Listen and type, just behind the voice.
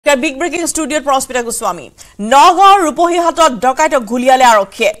big breaking ষ্টুডিঅ'ত প্ৰস্পিতা গোস্বামী নগাঁৱৰ ৰূপহীহাটত ডকাইতক গুলিয়ালে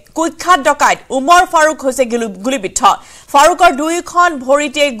আৰক্ষীয়ে কুখ্যাত ডকাইত উমৰ ফাৰুক হৈছে গুলিবিদ্ধ ফাৰুকৰ দুইখন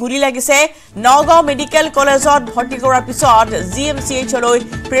ভৰিতে গুলি লাগিছে নগাঁও মেডিকেল কলেজত ভৰ্তি কৰাৰ পিছত জিএমচিএইচলৈ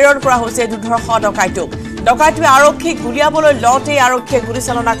প্ৰেৰণ কৰা হৈছে দুৰ্ধৰ্ষ ডকাইতক ডকাইটোৱে আৰক্ষীক গুলিয়াবলৈ লওঁতে আৰক্ষীয়ে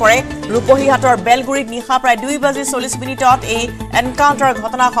গুলীচালনা কৰে ৰূপহীহাটৰ বেলগুৰিত নিশা প্ৰায় 2:40 এই এনকাউণ্টাৰ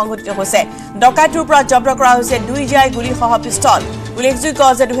ঘটনা সংঘটিত হৈছে ডকাইটোৰ পৰা জব্দ কৰা হৈছে 2 জাই গুলীসহ পিষ্টল উল্লেখযোগ্য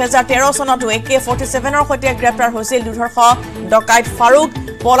যে 2013 চনতো AK-47ৰ সৈতে গ্ৰেপ্তাৰ হৈছিল দুৰ্ধৰ্ষ ডকাইত ফাৰুক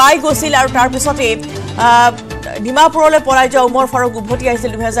পলাই গৈছিল আৰু তাৰ পিছতে ডিমাপুৰলৈ পলাই যোৱা উমৰ ফাৰুক উভতি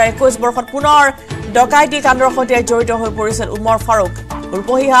আহিছিল 2021 বৰ্ষত পুনৰ ডকাইতি কাণ্ডৰ সৈতে জড়িত হৈ পৰিছিল উমৰ ফাৰুক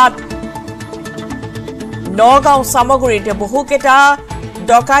ৰূপহীহাট নগাঁও সামগুৰিত বহুকেইটা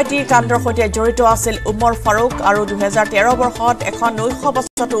ডকাইতি কাণ্ডৰ সৈতে জড়িত আছিল উমৰ ফাৰুক আৰু 2013 বৰ্ষত এখন নৈশ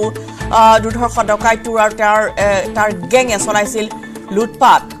বাছতো দুৰ্ধৰ্ষ ডকাইটোৰ আৰু তাৰ গেঙে চলাইছিল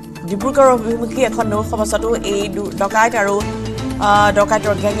লুটপাট ডিব্ৰুগড়ৰ অভিমুখী এখন নৈশ বাছতো এই ডকাইত আৰু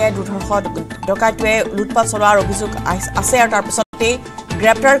ডকাইতৰ গেঙে দুৰ্ধৰ্ষ ডকাইটোৱে লুটপাট চলোৱাৰ অভিযোগ আছে আৰু তাৰ পিছতে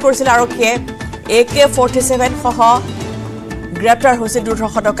গ্ৰেপ্তাৰ কৰিছিল আৰক্ষীয়ে AK-47 সহ গ্ৰেপ্তাৰ হৈছিল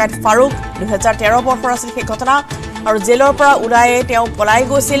দুৰ্ধৰ্ষ ডকাইত ফাৰুক 2013 বৰ্ষৰ আছিল সেই ঘটনা আৰু জেলৰ পৰা ওলাই তেওঁ পলাই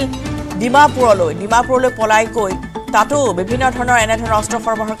গৈছিল ডিমাপুৰলৈ পলাই গৈ তাতো বিভিন্ন ধৰণৰ এনে ধৰণৰ অস্ত্ৰ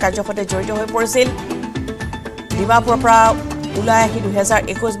সৰবৰাহৰ কাৰ্যৰ সৈতে জড়িত হৈ পৰিছিল ডিমাপুৰৰ পৰা ওলাই আহি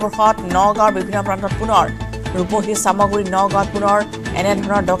 2021 বৰ্ষত নগাঁৱৰ বিভিন্ন প্ৰান্তত পুনৰ ৰূপহী সামগুৰি নগাঁৱত পুনৰ এনে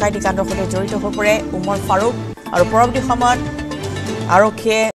ধৰণৰ ডকাইতি কাণ্ডৰ সৈতে জড়িত হৈ পৰে উমৰ ফাৰুক আৰু পৰৱৰ্তী সময়ত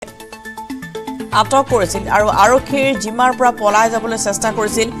আৰক্ষীয়ে আটক কৰিছিল আৰু আৰক্ষীৰ জিম্মাৰ পৰা পলাই যাবলৈ চেষ্টা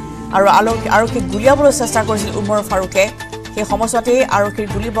কৰিছিল আৰু আৰক্ষীক গুলিয়াবলৈ চেষ্টা কৰিছিল উমৰ ফাৰুকে সেই সময়ছোৱাতে আৰক্ষীৰ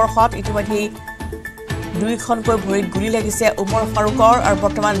গুলীবৰ্ষত ইতিমধ্যে দুইখনকৈ ভৰিত গুলি লাগিছে উমৰ ফাৰুকৰ আৰু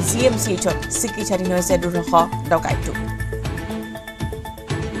বৰ্তমান জিএমচিএইচত চিকিৎসাধীন হৈছে দুৰ্ধৰ্ষ ডকাইটো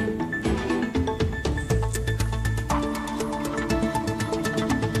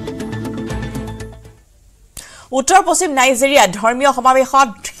উত্তৰ পশ্চিম নাইজেৰিয়া ধৰ্মীয় সমাৱেশত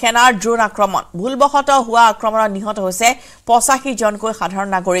সেনাৰ ড্ৰোন আক্ৰমণ ভুলবশত হোৱা আক্ৰমণত নিহত হৈছে 85 জনকৈ সাধাৰণ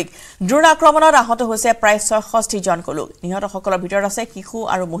নাগৰিক ড্ৰোন আক্ৰমণত আহত হৈছে প্ৰায় 66 জনকৈ লোক নিহতসকলৰ ভিতৰত আছে শিশু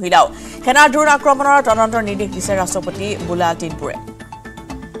আৰু মহিলাও সেনাৰ ড্ৰোন আক্ৰমণৰ তদন্তৰ নিৰ্দেশ দিছে ৰাষ্ট্ৰপতি বুলা টিনপুৰে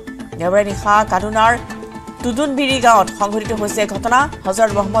দেওবাৰে নিশা কাডুনাৰ টুডুনবিৰি গাঁৱত সংঘটিত হৈছে ঘটনা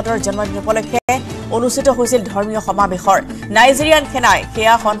হজৰত মহম্মদৰ জন্মদিন উপলক্ষে অনুষ্ঠিত হৈছিল ধৰ্মীয় সমাৱেশৰ নাইজেৰিয়ান সেনাই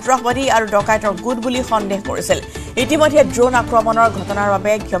সেয়া সন্ত্ৰাসবাদী আৰু ডকাইতৰ গোট বুলি সন্দেহ কৰিছিল ইতিমধ্যে ড্ৰোন আক্ৰমণৰ ঘটনাৰ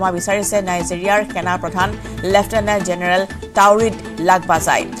বাবে ক্ষমা বিচাৰিছে নাইজেৰিয়াৰ সেনা প্ৰধান লেফটেনেণ্ট জেনেৰেল টাউৰিড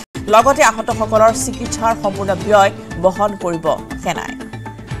লাগবাজাই লগতে আহতসকলৰ চিকিৎসাৰ সম্পূৰ্ণ ব্যয় বহন কৰিব সেনাই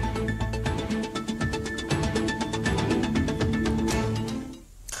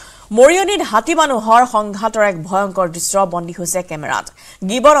মৰিয়নিত হাতী মানুহৰ সংঘাতৰ এক ভয়ংকৰ দৃশ্য বন্দী হৈছে কেমেৰাত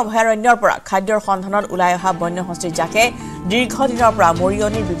গিবন অভয়াৰণ্যৰ পৰা খাদ্যৰ সন্ধানত ওলাই অহা বন্যহস্তীৰ জাকে দীৰ্ঘদিনৰ পৰা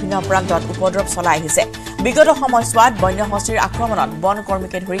মৰিয়নিৰ বিভিন্ন প্ৰান্তত উপদ্ৰৱ চলাই আহিছে বিগত সময়ছোৱাত বন্যহস্তীৰ আক্ৰমণত বন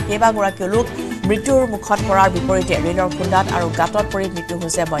কৰ্মীকে ধৰি কেইবাগৰাকীও লোক মৃত্যুৰ মুখত পৰাৰ বিপৰীতে ৰেলৰ খুন্দাত আৰু গাঁতত পৰি মৃত্যু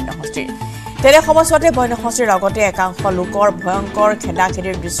হৈছে বন্যহস্তীৰ তেনে সময়ছোৱাতে বন্যহস্তীৰ লগতে একাংশ লোকৰ ভয়ংকৰ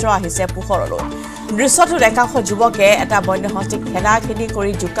খেদাখেদিৰ দৃশ্য আহিছে পোহৰলৈ দৃশ্যটোত একাংশ যুৱকে এটা বন্যহস্তীক খেদাখেদি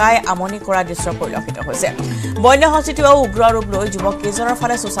কৰি জোকাই আমনি কৰা দৃশ্য পৰিলক্ষিত হৈছে বন্যহস্তীটোৱেও উগ্ৰ ৰূপ লৈ যুৱক কেইজনৰ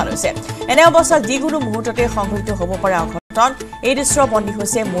ফালে চোচা লৈছে এনে অৱস্থাত যিকোনো মুহূৰ্ততে সংঘটিত হ'ব পাৰে অঘটন এই দৃশ্য বন্দী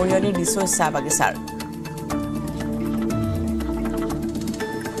হৈছে মৰিয়নিৰ নিচৈ চাহ বাগিচাৰ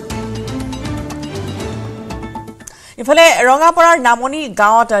ইফালে ৰঙাপাৰাৰ নামনি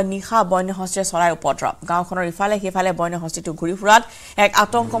গাঁৱত নিশা বন্যহস্তীয়ে চলাই উপদ্ৰৱ গাঁওখনৰ ইফালে সিফালে বন্যহস্তীটো ঘূৰি ফুৰাত এক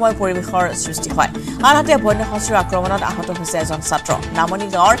আতংকময় পৰিৱেশৰ সৃষ্টি হয় আনহাতে বন্যহস্তীৰ আক্ৰমণত আহত হৈছে এজন ছাত্ৰ নামনি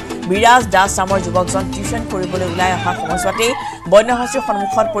গাঁৱৰ বিৰাজ দাস নামৰ যুৱকজন টিউচন কৰিবলৈ ওলাই অহাৰ সময়ছোৱাতে বন্যহস্তীৰ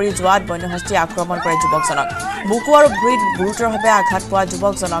সন্মুখত পৰি যোৱাত বন্যহস্তীয়ে আক্ৰমণ কৰে যুৱকজনক বুকু আৰু ভৰিত গুৰুতৰভাৱে আঘাত পোৱা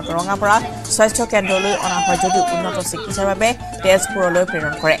যুৱকজনক ৰঙাপাৰা স্বাস্থ্য কেন্দ্ৰলৈ অনা হয় যদিও উন্নত চিকিৎসাৰ বাবে তেজপুৰলৈ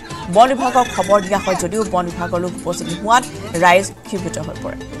প্ৰেৰণ কৰে বন বিভাগক খবৰ দিয়া হয় যদিও বন বিভাগৰ লোক উপস্থিত হোৱাত ৰাইজ ক্ষুব্ধ হৈ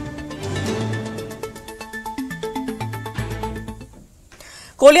পৰে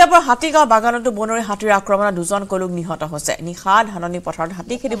কলিয়াপুৰ হাতীগাঁও বাগানতো বনৰী হাতীৰ আক্ৰমণত দুজন লোক নিহত হৈছে নিশা ধাননি পথাৰত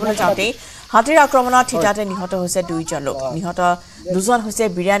হাতী খেদিবলৈ যাওঁতে হাতীৰ আক্ৰমণত থিতাতে নিহত হৈছে দুইজন লোক নিহত দুজন হৈছে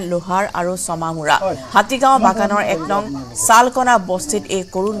বীৰেন লোহাৰ আৰু চমামুৰা হাতীগাঁও বাগানৰ 1 নং সালকনা বস্তিত এই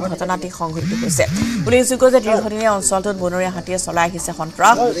কৰুণ ঘটনাটি সংঘটিত হৈছে উল্লেখযোগ্য যে দীৰ্ঘদিনীয়া অঞ্চলটোত বনৰী হাতীয়ে চলাই আহিছে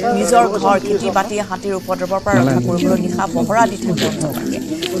সন্ত্ৰাস নিজৰ ঘৰ খেতি বাতি হাতীৰ উপদ্ৰৱৰ পৰা ৰক্ষা কৰিবলৈ নিশা পহৰা দি থাকে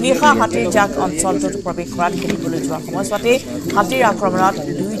নিশা হাতীৰ জাক অঞ্চলটোত প্ৰৱেশ কৰাত খেলিবলৈ যোৱা সময়ছোৱাতে হাতীৰ আক্ৰমণত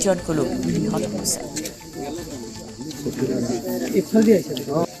দুইজন লোক নিহত হৈছে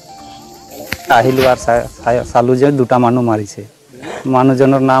আহিলো আৰু চালো যে দুটা মানুহ মাৰিছে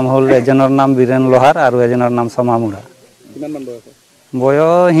মানুহজনৰ নাম হ'ল এজনৰ নাম বীৰেন লোহাৰ আৰু এজনৰ নাম সমামুৰা কিমান মান বয়স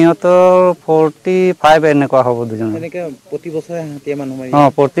বয়স সিহঁতৰ 45 এনেকুৱা হ'ব দুজন এনেকে প্ৰতি বছৰে হাতীয়ে মানুহ মাৰি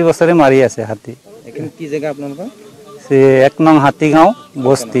প্ৰতি বছৰে মাৰি আছে হাতী এখন কি জায়গা আপোনালোকৰ সে 1 নং হাতীগাঁও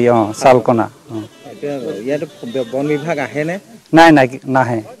বস্তি সালকনা এতিয়া ইয়াত বন বিভাগ আহে নে নাই নাই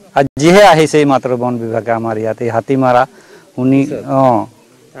নাহে আজিহে আহিছে মাত্ৰ বন বিভাগে আমাৰ ইয়াতে হাতী মাৰা উনি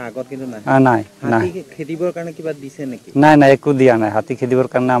আগত কিন্তু নাই নাই নাই হাতী খেদিবৰ কাৰণে কিবা দিছে নেকি নাই নাই একো দিয়া নাই হাতী খেদিবৰ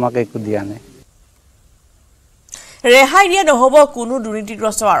কাৰণে আমাক একো দিয়া নাই ৰেহাই দিয়া নহব কোনো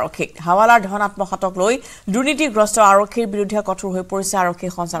দুৰ্নীতিগ্ৰস্ত আৰক্ষী হাৱালাৰ ধন আত্মসাতক লৈ দুৰ্নীতিগ্ৰস্ত আৰক্ষীৰ বিৰুদ্ধে কঠোৰ হৈ পৰিছে আৰক্ষী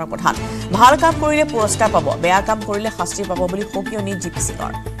সঞ্চালক প্ৰধান ভাল কাম কৰিলে পুৰস্কাৰ পাব বেয়া কাম কৰিলে শাস্তি পাব বুলি সকিয়নি জিপি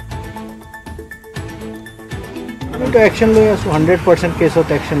সিঙৰ আমি তো অ্যাকশন লৈ আছো 100% কেছত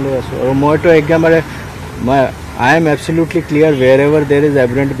অ্যাকশন লৈ আছো আৰু মই তো একদমৰে I am absolutely clear wherever there is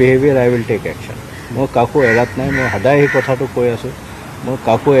aberrant behavior I will take action মই কাকো এৰাত নাই মই সদায় এই কথাটো কৈ আছো মই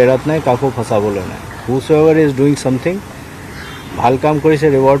কাকো এৰাত নাই কাকো ফসাবলৈ নাই whosoever is doing something ভাল কাম কৰিছে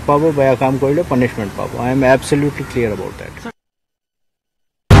ৰিৱাৰ্ড পাব বেয়া কাম কৰিলে পানিশমেন্ট পাব I am absolutely clear about that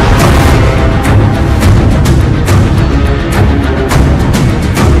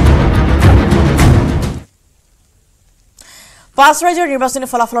পাঁচ ৰাজ্যৰ নিৰ্বাচনী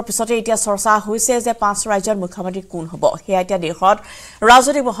ফলাফলৰ পিছতে এতিয়া চৰ্চা হৈছে যে পাঁচ ৰাজ্যৰ মুখ্যমন্ত্ৰী কোন হ'ব সেয়া এতিয়া দেশত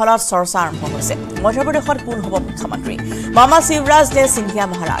ৰাজনৈতিক মহলত চৰ্চা আৰম্ভ হৈছে মধ্যপ্ৰদেশত কোন হ'ব মুখ্যমন্ত্ৰী মামা শিৱৰাজ নে সিন্ধিয়া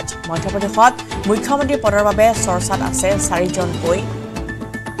মহাৰাজ মধ্যপ্ৰদেশত মুখ্যমন্ত্ৰী পদৰ বাবে চৰ্চাত আছে 4জনকৈ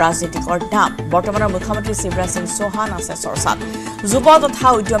ৰাজনীতিকৰ নাম বৰ্তমানৰ মুখ্যমন্ত্ৰী শিৱৰাজ সিং চৌহান আছে চৰ্চাত যুৱ তথা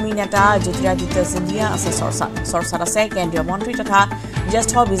উদ্যমী নেতা জ্যোতিৰাদিত্য সিন্ধিয়া আছে চৰ্চাত আছে কেন্দ্ৰীয় মন্ত্ৰী তথা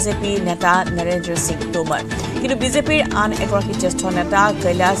জ্যেষ্ঠ বিজেপি নেতা নৰেন্দ্ৰ সিং তোমৰ কিন্তু বিজেপিৰ আন এগৰাকী জ্যেষ্ঠ নেতা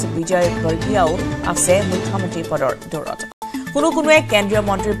কৈলাশ বিজয় বৰ্গীয়াও আছে মুখ্যমন্ত্ৰী পদৰ দৌৰত কোনোৱে কেন্দ্ৰীয়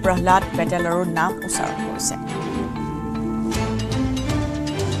মন্ত্ৰী প্ৰহ্লাদ পেটেলৰ নাম উচ্চাৰণ কৰিছে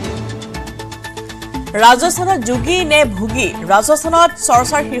ৰাজস্থানত যোগী নে ভোগী ৰাজস্থানত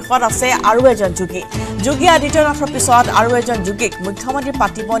চৰ্চাৰ শীৰ্ষত আছে আৰু এজন যোগী আদিত্যনাথৰ পিছত আৰু এজন যোগীক মুখ্যমন্ত্ৰী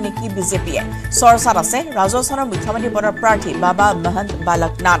পাতিব নেকি বিজেপিয়ে চৰ্চাত আছে ৰাজস্থানৰ মুখ্যমন্ত্ৰী পদৰ প্ৰাৰ্থী বাবা মহন্ত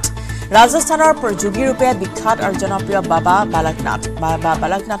বালকনাথ ৰাজস্থানৰ যোগী ৰূপে বিখ্যাত আৰু জনপ্ৰিয় বাবা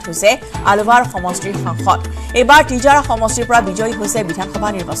বালকনাথ হৈছে আলৱাৰ সমষ্টিৰ সাংসদ এবাৰ তিজাৰা সমষ্টিৰ পৰা বিজয়ী হৈছে বিধানসভা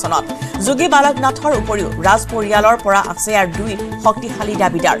নিৰ্বাচনত যোগী বালকনাথৰ উপৰিও ৰাজ পৰিয়ালৰ পৰা আছে আৰু দুই শক্তিশালী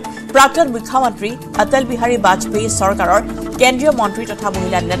দাবিদাৰ প্ৰাক্তন মুখ্যমন্ত্ৰী অটল বিহাৰী বাজপেয়ী চৰকাৰৰ কেন্দ্ৰীয় মন্ত্ৰী তথা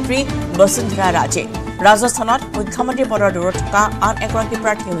মহিলা নেত্ৰী বসুন্ধৰা ৰাজে ৰাজস্থানত মুখ্যমন্ত্ৰী পদৰ দৌৰত থকা আন এগৰাকী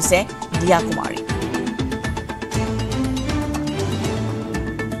প্ৰাৰ্থী হৈছে দিয়া কুমাৰী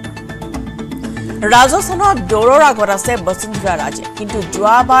ৰাজস্থানত দৌৰৰ আগত আছে বসুন্ধৰা ৰাজে কিন্তু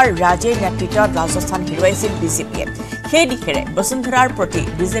যোৱাবাৰ ৰাজে নেতৃত্বত ৰাজস্থান হেৰুৱাইছিল বিজেপিয়ে সেই দিশেৰে বসুন্ধৰাৰ প্ৰতি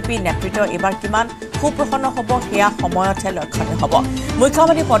বিজেপি নেতৃত্ব এবাৰ কিমান সুপ্ৰসন্ন হ'ব সেয়া সময়তহে লক্ষণীয় হ'ব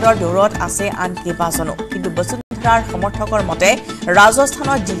মুখ্যমন্ত্ৰী পদৰ দৌৰত আছে আন কেইবাজনো কিন্তু বসুন্ধৰাৰ সমৰ্থকৰ মতে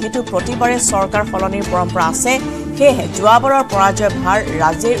ৰাজস্থানত যিহেতু প্ৰতিবাৰে চৰকাৰ সলনিৰ পৰম্পৰা আছে সেয়েহে যোৱাবাৰৰ পৰাজয় ভাৰ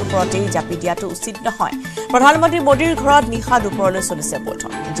ৰাজেৰ ওপৰতেই জাপি দিয়াটো উচিত নহয় প্ৰধানমন্ত্ৰী মোদীৰ ঘৰত নিশা দুপৰলৈ চলিছে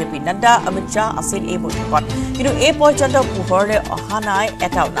বৈঠক জেপি নাড্ডা অমিত শ্বাহ আছিল এই বৈঠকত কিন্তু এই পৰ্যন্ত পোহৰলৈ অহা নাই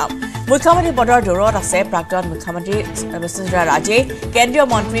এটাও নাম মুখ্যমন্ত্ৰী পদৰ দৌৰত আছে প্ৰাক্তন মুখ্যমন্ত্ৰী বসুন্ধৰা ৰাজে কেন্দ্ৰীয়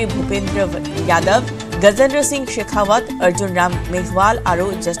মন্ত্ৰী ভূপেন্দ্ৰ যাদৱ গজেন্দ্ৰ সিং শেখাৱত অৰ্জুন ৰাম মেঘৱাল আৰু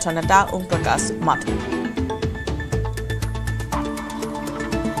জ্যেষ্ঠ নেতা ওম প্ৰকাশ মাথুৰ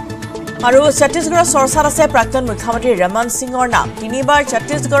আৰু ছত্তীশগড়ৰ চৰ্চাত আছে প্ৰাক্তন মুখ্যমন্ত্ৰী ৰমন সিঙৰ নাম তিনিবাৰ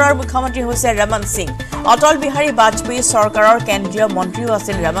ছত্তীশগড়ৰ মুখ্যমন্ত্ৰী হৈছে ৰমন সিং অটল বিহাৰী বাজপেয়ী চৰকাৰৰ কেন্দ্ৰীয় মন্ত্ৰীও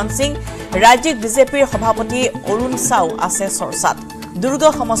আছিল ৰমন সিং ৰাজ্যিক বিজেপিৰ সভাপতি অৰুণ সাউ আছে চৰ্চাত দুৰ্গ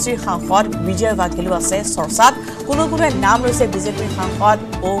সমষ্টিৰ সাংসদ বিজয় বাঘেলো আছে চৰ্চাত কোনোৱে নাম লৈছে বিজেপিৰ সাংসদ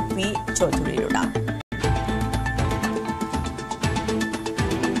OP চৌধুৰীৰ নাম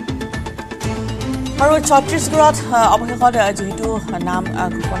আৰু ছত্তীশগড়ত অৱশেষত যেহেতু নাম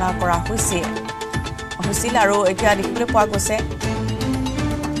ঘোষণা কৰা হৈছিল আৰু এতিয়া দেখিবলৈ পোৱা গৈছে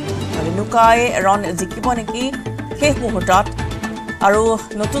ৰেণুকাই ৰণ জিকিব নেকি শেষ মুহূৰ্তত আৰু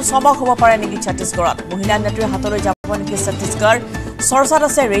নতুন চমক হ'ব পাৰে নেকি ছত্তীশগড়ত মহিলা নেত্ৰীৰ হাতলৈ যাব নেকি ছত্তীশগড় চৰ্চাত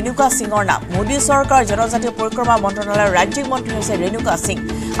আছে ৰেণুকা সিঙৰ নাম মোদী চৰকাৰ জনজাতীয় পৰিক্ৰমা মন্ত্ৰালয়ৰ ৰাজ্যিক মন্ত্ৰী হৈছে ৰেণুকা সিং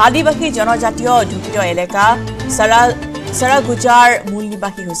আদিবাসী জনজাতীয় অধ্যুষিত এলেকা সৰাগুজাৰ মূল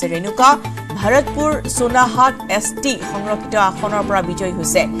নিবাসী হৈছে ৰেণুকা ভাৰতপুৰ সোনাহাট ST সংৰক্ষিত আসনৰ পৰা বিজয়ী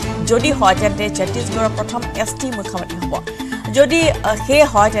হৈছে যদি হয় তেন্তে ছত্তীশগড়ৰ প্ৰথম ST মুখ্যমন্ত্ৰী হ'ব যদি সেই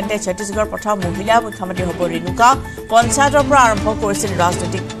হয় তেন্তে ছত্তীশগড়ৰ প্ৰথম মহিলা মুখ্যমন্ত্ৰী হ'ব ৰেণুকা পঞ্চায়তৰ পৰা আৰম্ভ কৰিছিল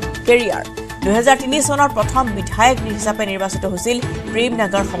ৰাজনৈতিক কেৰিয়াৰ 2003 চনৰ প্ৰথম বিধায়ক হিচাপে নিৰ্বাচিত হৈছিল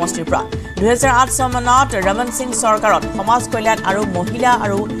প্ৰেমনগৰ সমষ্টিৰ পৰা 2008 চনত ৰমন সিং চৰকাৰত সমাজ কল্যাণ আৰু মহিলা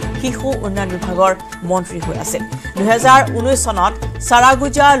আৰু শিশু উন্নয়ন বিভাগৰ মন্ত্ৰী হৈ আছিল 2019 চনত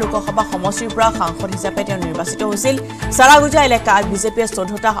সাৰাগুজা লোকসভা সমষ্টিৰ পৰা সাংসদ হিচাপে তেওঁ নিৰ্বাচিত হৈছিল সাৰাগুজা এলেকাত বিজেপিয়ে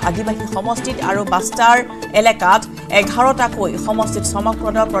 14টা আদিবাসী সমষ্টিত আৰু বাস্তাৰ এলেকাত 11টাকৈ সমষ্টিত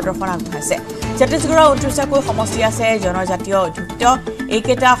সমগ্ৰ প্ৰদৰ্শন আগবঢ়াইছে ছত্তীশগড়ৰ 29টাকৈ সমষ্টি আছে জনজাতীয় অধ্যুষিত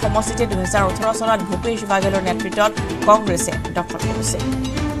এইকেইটা সমষ্টিতে 2018 চনত ভূপেশ বাঘেলৰ নেতৃত্বত কংগ্ৰেছে দখল কৰিছে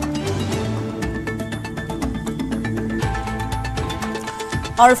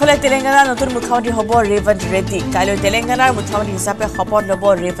और फले तेलंगाना नतुन मुख्यमंत्री हब रेवंत रेड्डी काइলৈ तेलंगानार मुख्यमंत्री हिसापे शपथ लब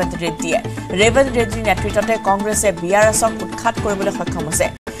रेवंत रेड्डीয়ে रेवंत रेड्डीৰ নেতৃত্বতে কংগ্ৰেছে বিআৰএছক উৎখাত কৰিবলৈ সক্ষম হৈছে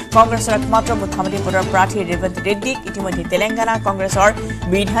কংগ্ৰেছৰ একমাত্ৰ মুখ্যমন্ত্ৰী পদৰ প্ৰাৰ্থী रेवंत रेड्डीক ইতিমধ্যে তেলেংগানা কংগ্ৰেছৰ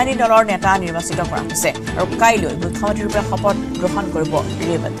বিধায়ী দলৰ নেতা নিৰ্বাচিত কৰা হৈছে আৰু কাইলৈ মুখ্যমন্ত্ৰীৰ ৰূপে শপত গ্ৰহণ কৰিব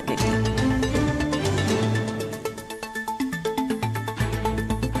रेवंत रेड्डी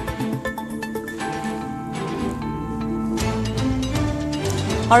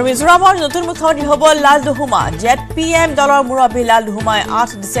और मिजोराমৰ নতুন মুখ্যমন্ত্ৰী হ'ব লাল দুহুমা জেডপিএম দলৰ মুৰব্বী লাল দুহুমাই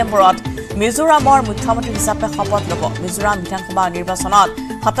 8 ডিসেম্বৰত মিজোৰামৰ মুখ্যমন্ত্ৰী হিচাপে শপত ল'ব মিজোৰাম বিধানসভা নিৰ্বাচনত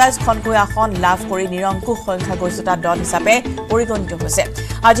 27খনকৈ আসন লাভ কৰি নিৰংকুশ সংখ্যাগৰিষ্ঠতা দল হিচাপে পৰিগণিত হৈছে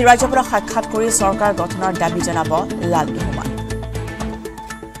আজি ৰাজ্যপালক সাক্ষাৎ কৰি চৰকাৰ গঠনৰ দাবী জনাব লাল দুহুমা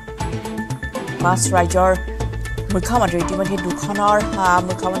পাঁচ ৰাজ্যৰ মুখ্যমন্ত্ৰী ইতিমধ্যে দুখনৰ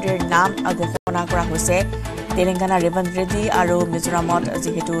মুখ্যমন্ত্ৰীৰ নাম ঘোষণা কৰা হৈছে তেলেংগানা रेवंत रेड्डी আৰু মিজোৰামত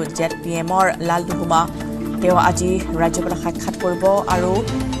যেহেতু জেডপিএমৰ লাল দুহুমা তেওঁ আজি ৰাজ্যপালক সাক্ষাৎ কৰিব আৰু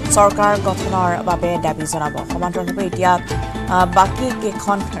চৰকাৰ গঠনৰ বাবে দাবী জনাব সমান্তৰালভাৱে এতিয়া বাকি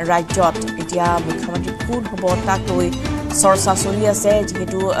কেইখন ৰাজ্যত এতিয়া মুখ্যমন্ত্ৰী কোন হ'ব তাক লৈ চৰ্চা চলি আছে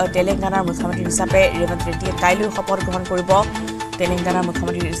যেহেতু তেলেংগানাৰ মুখ্যমন্ত্ৰী হিচাপে रेवंत रेड्डीয়ে কাইলৈ শপত গ্ৰহণ কৰিব তেলেংগানাৰ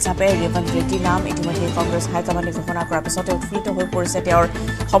মুখ্যমন্ত্ৰী হিচাপে रेवंत रेड्डीৰ নাম ইতিমধ্যে কংগ্ৰেছ হাইকমাণ্ডে ঘোষণা কৰাৰ পিছতে উৎফুল্লিত হৈ পৰিছে তেওঁৰ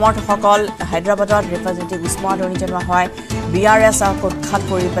সমৰ্থকসকল হায়দৰাবাদত रेवंत रेड्डीক উষ্মাদৰণি জনোৱা হয় বিআৰএছক উৎখাত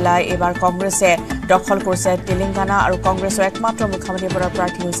কৰি পেলাই এবাৰ কংগ্ৰেছে দখল কৰিছে তেলেংগানা আৰু কংগ্ৰেছৰ একমাত্ৰ মুখ্যমন্ত্ৰী পদৰ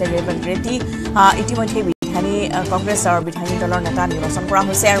প্ৰাৰ্থী হৈছে रेवंत रेड्डी ইতিমধ্যে বিধানী কংগ্ৰেছৰ বিধানী দলৰ নেতা নিৰ্বাচন কৰা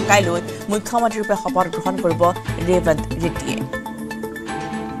হৈছে আৰু কাইলৈ মুখ্যমন্ত্ৰীৰ ৰূপে শপত গ্ৰহণ কৰিব रेवंत रेड्डीয়ে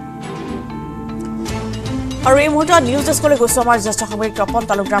और এই মুহূৰ্তত নিউজ ডেস্কলৈ গৈছো আমাৰ জ্যেষ্ঠ সাংবাদিক তপন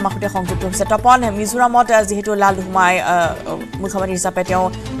তালুকদাৰ মাহতে সংযুক্ত হৈছে তপন মিজোৰামত যেহেতু লাল দুহুমাই মুখ্যমন্ত্ৰী হিচাপে তেওঁ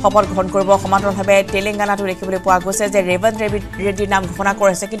শপত গ্ৰহণ কৰিব সমান্তৰালভাৱে তেলেংগানাতো দেখিবলৈ পোৱা গৈছে যে रेवंत रेड्डीৰ নাম ঘোষণা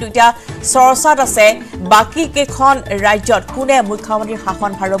কৰিছে কিন্তু এতিয়া চৰ্চাত আছে বাকি কেইখন ৰাজ্যত কোনে মুখ্যমন্ত্ৰীৰ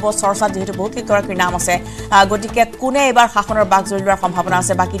শাসন ভাৰ ল'ব চৰ্চাত যেহেতু বহুত কেইগৰাকীৰ নাম আছে গতিকে কোনে এবাৰ শাসনৰ বাক জৰি লোৱাৰ সম্ভাৱনা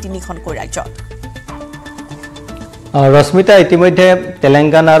আছে বাকি তিনিখনকৈ ৰাজ্যত ৰশ্মিতা ইতিমধ্যে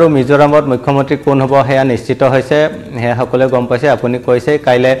তেলেংগানা আৰু মিজোৰামত মুখ্যমন্ত্ৰী কোন হ'ব হেয়া নিশ্চিত হৈছে হে সকলে গম পাইছে আপুনি কৈছে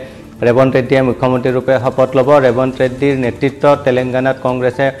কাইলে रेवंत रेड्डीয়ে মুখ্যমন্ত্ৰী ৰূপে শপত ল'ব रेवंत रेड्डीৰ নেতৃত্বত তেলেংগানাত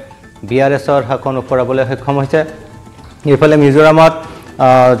কংগ্ৰেছে বিআৰএছৰ শাসন ওপৰাবলৈ সক্ষম হৈছে ইফালে মিজোৰামত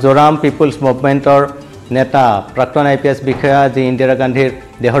জোৰাম পিপলছ মুভমেণ্টৰ নেতা প্ৰাক্তন আইপিএছ বিষয়া যি ইন্দিৰা গান্ধীৰ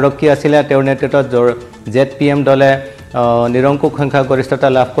দেহৰক্ষী আছিল তেওঁৰ নেতৃত্বত জেডপিএম দলে নিৰংকুশ সংখ্যাগৰিষ্ঠতা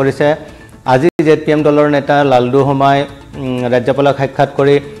লাভ কৰিছে আজি জেডপিএম দলৰ নেতা লাল দুহুমাই ৰাজ্যপালক সাক্ষাৎ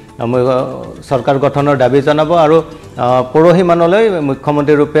কৰি চৰকাৰ গঠনৰ দাবী জনাব আৰু পৰহি মানলৈ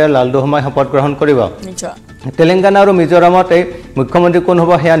মুখ্যমন্ত্ৰী ৰূপে লাল দুহুমাই শপত গ্ৰহণ কৰিব তেলেংগানা আৰু মিজোৰামত এই মুখ্যমন্ত্ৰী কোন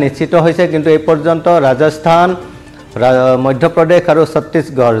হ'ব হেয়া নিশ্চিত হৈছে কিন্তু এই পৰ্যন্ত ৰাজস্থান মধ্যপ্ৰদেশ আৰু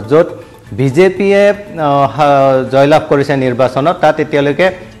ছত্তীশগড় য'ত বিজেপিয়ে জয়লাভ কৰিছে নিৰ্বাচনত তাত এতিয়ালৈকে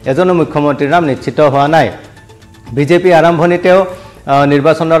এজনো মুখ্যমন্ত্ৰীৰ নাম নিশ্চিত হোৱা নাই বিজেপি আৰম্ভণিতেও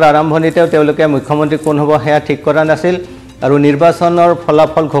নিৰ্বাচনৰ আৰম্ভণিতেও তেওঁলোকে মুখ্যমন্ত্ৰী কোন হ'ব হেয়া ঠিক কৰা নাছিল আৰু নিৰ্বাচনৰ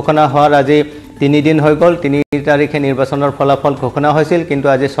ফলাফল ঘোষণা হোৱাৰ আজি 3 দিন হৈ গ'ল 3 তাৰিখে নিৰ্বাচনৰ ফলাফল ঘোষণা হৈছিল কিন্তু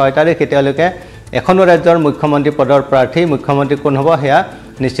আজি 6 তাৰিখ এতিয়ালৈকে এখনো ৰাজ্যৰ মুখ্যমন্ত্ৰী পদৰ প্ৰাৰ্থী মুখ্যমন্ত্ৰী কোন হ'ব হেয়া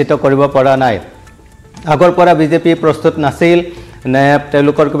নিশ্চিত কৰিব পৰা নাই আগৰ পৰা বিজেপি প্ৰস্তুত নাছিল নে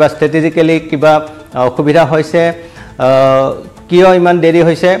তেওঁলোকৰ কিবা ষ্ট্ৰেটেজিক্যালি কিবা অসুবিধা হৈছে কিয় ইমান দেৰি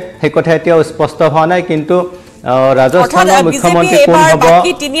হৈছে সেই কথা এতিয়াও স্পষ্ট হোৱা নাই কিন্তু ৰাজস্থানৰ মুখ্যমন্ত্ৰী কোন হ'ব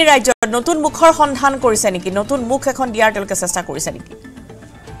বাকি তিনি ৰাজ্যৰ নতুন মুখৰ সন্ধান কৰিছে নেকি নতুন মুখ এখন দিয়াৰ তেওঁলোকে চেষ্টা কৰিছে নেকি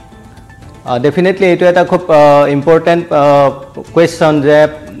ডেফিনেটলি এইটো এটা খুব ইম্পৰ্টেন্ট কোৱেশ্চন যে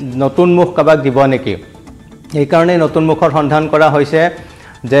নতুন মুখ কাবাক দিব নেকি এই কাৰণে নতুন মুখৰ সন্ধান কৰা হৈছে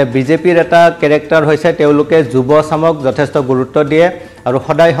যে বিজেপিৰ এটা ক্যাৰেক্টাৰ হৈছে তেওঁলোকে যুৱ চামক যথেষ্ট গুৰুত্ব দিয়ে আৰু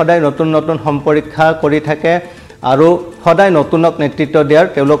সদায় সদায় নতুন নতুন সম্পৰীক্ষা কৰি থাকে আৰু সদায় নতুনক নেতৃত্ব দিয়াৰ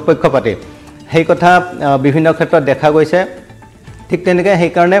তেওঁলোক পক্ষপাতী সেই কথা বিভিন্ন ক্ষেত্ৰত দেখা গৈছে ঠিক তেনেকৈ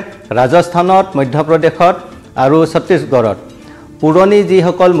সেই কাৰণে ৰাজস্থানত মধ্যপ্ৰদেশত আৰু ছত্তীশগড়ত পুৰণি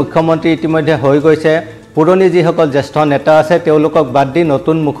যিসকল মুখ্যমন্ত্ৰী ইতিমধ্যে হৈ গৈছে পুৰণি যিসকল জ্যেষ্ঠ নেতা আছে তেওঁলোকক বাদ দি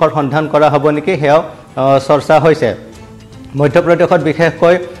নতুন মুখৰ সন্ধান কৰা হ'ব নেকি হেয়াও চৰ্চা হৈছে মধ্যপ্ৰদেশত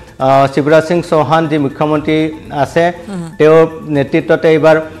বিশেষকৈ শিৱৰাজ সিং চৌহান যি মুখ্যমন্ত্ৰী আছে তেওঁৰ নেতৃত্বতে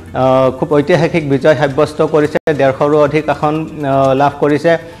এবাৰ খুব ঐতিহাসিক বিজয় সাব্যস্ত কৰিছে 150ৰো অধিক আসন লাভ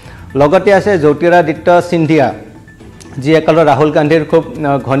কৰিছে লগতে আছে জ্যোতিৰাদিত্য সিন্ধিয়া যি একালৰ ৰাহুল গান্ধীৰ খুব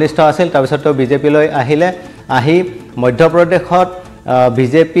ঘনিষ্ঠ আছিল তাৰ পিছত বিজেপিলৈ আহিলে আহি মধ্যপ্ৰদেশত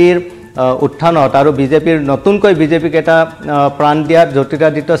বিজেপিৰ উত্থানত আৰু বিজেপিৰ নতুনকৈ বিজেপিক এটা প্ৰাণ দিয়াত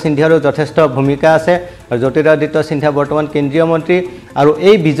জ্যোতিৰাদিত্য সিন্ধিয়াৰো যথেষ্ট ভূমিকা আছে আৰু জ্যোতিৰাদিত্য সিন্ধিয়া বৰ্তমান কেন্দ্ৰীয় মন্ত্ৰী আৰু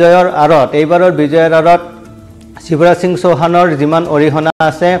এই বিজয়ৰ আঁৰত এইবাৰৰ বিজয়ৰ আঁৰত শিৱৰাজ সিং চৌহানৰ যিমান অৰিহণা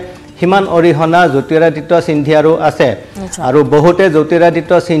আছে সিমান অৰিহণা জ্যোতিৰাদিত্য সিন্ধিয়াৰো আছে আৰু বহুতে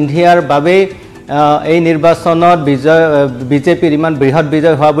জ্যোতিৰাদিত্য সিন্ধিয়াৰ বাবেই এই নিৰ্বাচনত বিজেপিৰ ইমান বৃহৎ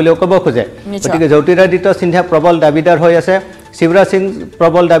বিজয় হোৱা বুলিও ক'ব খোজে গতিকে জ্যোতিৰাদিত্য সিন্ধিয়া প্ৰবল দাবীদাৰ হৈ আছে শিৱৰাজ সিং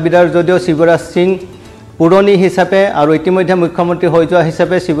প্ৰবল দাবীদাৰ যদিও শিৱৰাজ সিং পুৰণি হিচাপে আৰু ইতিমধ্যে মুখ্যমন্ত্ৰী হৈ যোৱা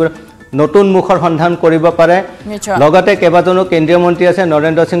হিচাপে নতুন মুখৰ সন্ধান কৰিব পাৰে লগতে কেইবাজনো কেন্দ্ৰীয় মন্ত্ৰী আছে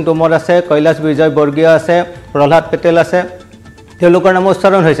নৰেন্দ্ৰ সিং তোমৰ আছে কৈলাশ বিজয় বৰ্গীয় আছে প্ৰহ্লাদ পেটেল আছে তেওঁলোকৰ নাম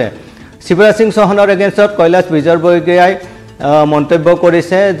উচ্চাৰণ হৈছে শিৱৰাজ সিং চৌহানৰ এগেইনষ্টত কৈলাশ বিজয় বৰ্গীয়াই মন্তব্য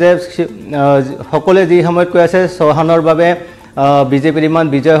কৰিছে যে সকলোৱে যি সময়ত কৈ আছে চৌহানৰ বাবে বিজেপিৰ ইমান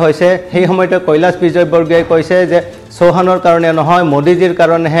বিজয় হৈছে সেই সময়তে কৈলাশ বিজয় বৰ্গীয়াই কৈছে যে চৌহানৰ কাৰণে নহয় মোদীৰ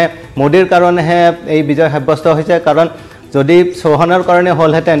কাৰণেহে এই বিজয় সাব্যস্ত হৈছে কাৰণ যদি চৌহানৰ কাৰণে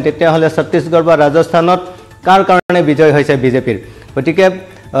হ'লহেঁতেন তেতিয়াহ'লে ছত্তীশগড় বা ৰাজস্থানত কাৰ কাৰণে বিজয় হৈছে বিজেপিৰ গতিকে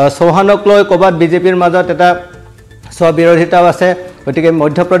চৌহানক লৈ ক'ৰবাত বিজেপিৰ মাজত এটা স্ববিৰোধিতাও আছে গতিকে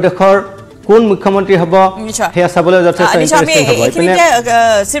মধ্যপ্ৰদেশৰ কোন মুখ্যমন্ত্ৰী হ'ব সেয়া চাবলৈ যথেষ্ট ইণ্টাৰেষ্টিং হ'ব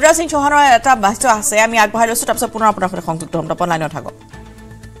শিৱৰাজ সিং চৌহানৰ এটা বাস্তু আছে আমি আগবঢ়াই লৈছোঁ তাৰপিছত পুনৰ আপোনাৰ সৈতে সংযুক্ত হ'ম তপন লাইনত থাকক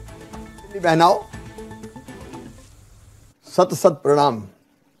बहनाओं सत सत प्रणाम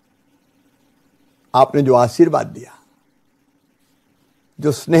आपने जो आशीर्वाद दिया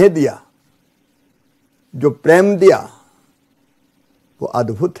जो स्नेह दिया जो प्रेम दिया वो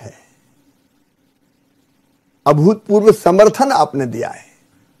अद्भुत है अभूतपूर्व समर्थन आपने दिया है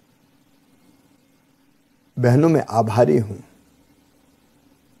बहनों मैं आभारी हूं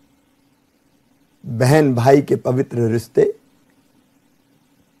बहन भाई के पवित्र रिश्ते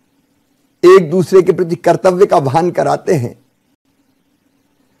एक दूसरे के प्रति कर्तव्य का भान कराते हैं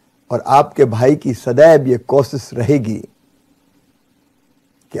और आपके भाई की सदैव ये कोशिश रहेगी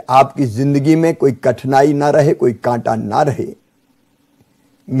कि आपकी जिंदगी में कोई कठिनाई ना रहे कोई कांटा ना रहे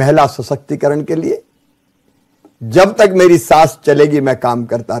महिला सशक्तिकरण के लिए जब तक मेरी सांस चलेगी मैं काम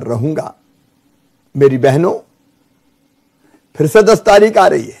करता रहूंगा मेरी बहनों फिर से 10 तारीख आ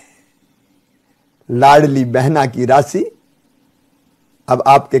रही है लाडली बहना की राशि अब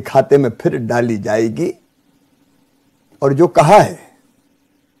आपके खाते में फिर डाली जाएगी और जो कहा है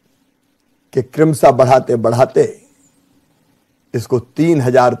कि क्रमशः बढ़ाते बढ़ाते इसको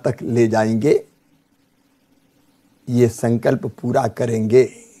 3000 तक ले जाएंगे ये संकल्प पूरा करेंगे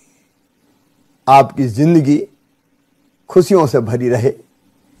आपकी जिंदगी खुशियों से भरी रहे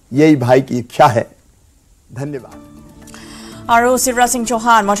यही भाई की इच्छा है धन्यवाद আৰু শিৱৰাজ সিং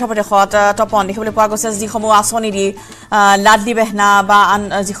চৌহান মধ্যপ্ৰদেশত তপন দেখিবলৈ পোৱা গৈছে যিসমূহ আঁচনি দি লাডলি বেহনা বা আন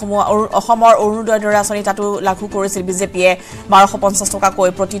যিসমূহ অসমৰ অৰুণোদয়ৰ দৰে আঁচনি তাতো লাগু কৰিছিল বিজেপিয়ে 1250 টকাকৈ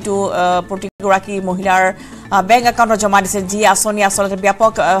প্ৰতিগৰাকী মহিলাৰ বেংক একাউণ্টত জমা দিছে যি আঁচনি আচলতে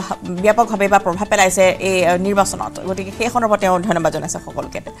ব্যাপকভাৱে বা প্ৰভাৱ পেলাইছে এই নিৰ্বাচনত গতিকে সেই সন্দৰ্ভত তেওঁ ধন্যবাদ জনাইছে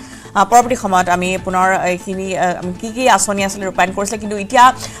সকলোকে পৰৱৰ্তী সময়ত আমি পুনৰ এইখিনি কি আঁচনি আচলতে ৰূপায়ণ কৰিছিলে কিন্তু এতিয়া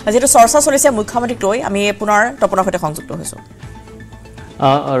যেটো চৰ্চা চলিছে মুখ্যমন্ত্ৰীক লৈ আমি পুনৰ তপনৰ সৈতে সংযুক্ত হৈছোঁ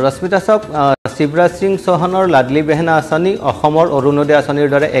ৰশ্মিতা চাওক শিৱৰাজ সিং চৌহানৰ লাডলি বেহনা আঁচনি অসমৰ অৰুণোদয় আঁচনিৰ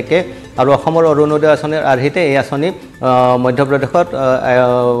দৰে একে আৰু অসমৰ অৰুণোদয় আঁচনিৰ আৰ্হিতে এই আঁচনি মধ্যপ্ৰদেশত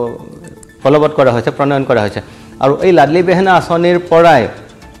ফলবৎ কৰা হৈছে প্ৰণয়ন কৰা হৈছে আৰু এই লাডলি বেহনা আঁচনিৰ পৰাই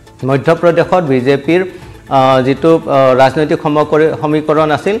মধ্যপ্ৰদেশত বিজেপিৰ যিটো ৰাজনৈতিক সমীকৰণ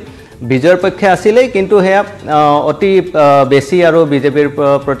আছিল বিজয়ৰ পক্ষে আছিলেই কিন্তু হেয়া অতি বেছি আৰু বিজেপিৰ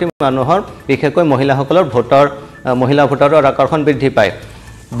প্ৰতি মানুহৰ বিশেষকৈ মহিলা ভোটাৰৰ আকৰ্ষণ বৃদ্ধি পায়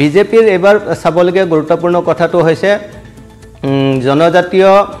বিজেপিৰ এবাৰ চাবলগীয়া গুৰুত্বপূৰ্ণ কথাটো হৈছে জনজাতীয়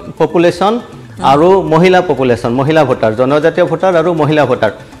পপুলেশ্যন আৰু মহিলা ভোটাৰ জনজাতীয় ভোটাৰ আৰু মহিলা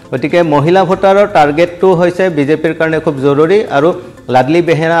ভোটাৰ গতিকে মহিলা ভোটাৰৰ টাৰ্গেটটো হৈছে বিজেপিৰ কাৰণে খুব জৰুৰী আৰু লাডলি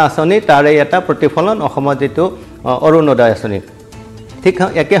বেহনা আঁচনি তাৰে এটা প্ৰতিফলন অসমত যেটো অৰুণোদয় আঁচনি ঠিক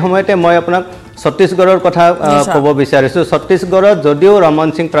একে সময়তে মই আপোনাক ছত্তীশগড়ৰ কথা ক'ব বিচাৰিছোঁ ছত্তীশগড়ত যদিও ৰমন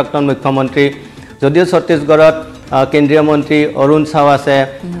সিং প্ৰাক্তন মুখ্যমন্ত্ৰী যদিও ছত্তীশগড়ত কেন্দ্ৰীয় মন্ত্ৰী অৰুণ চাও আছে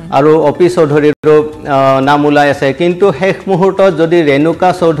আৰু অপি চৌধুৰীৰো নাম ওলাই আছে কিন্তু শেষ মুহূৰ্তত যদি ৰেণুকা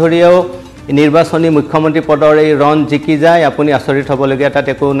চৌধুৰীয়েও নিৰ্বাচনী মুখ্যমন্ত্ৰী পদৰ এই ৰণ জিকি যায় আপুনি আচৰিত হ'বলগীয়া তাত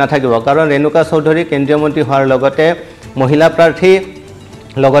একো নাথাকিব কাৰণ ৰেণুকা চৌধুৰী কেন্দ্ৰীয় মন্ত্ৰী হোৱাৰ লগতে মহিলা প্ৰাৰ্থী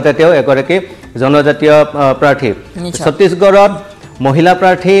লগতে তেওঁ এগৰাকী জনজাতীয় প্ৰাৰ্থী ছত্তীশগড়ত মহিলা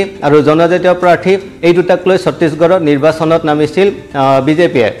প্ৰাৰ্থী আৰু জনজাতীয় প্ৰাৰ্থী এই দুটাক লৈ ছত্তীশগড়ত নিৰ্বাচনত নামিছিল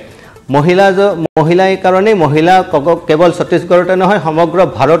বিজেপিয়ে মহিলাই কাৰণে মহিলা কেৱল ছত্তীশগড়তে নহয় সমগ্ৰ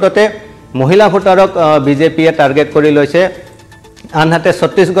ভাৰততে মহিলা ভোটাৰক বিজেপিয়ে টাৰ্গেট কৰি লৈছে আনহাতে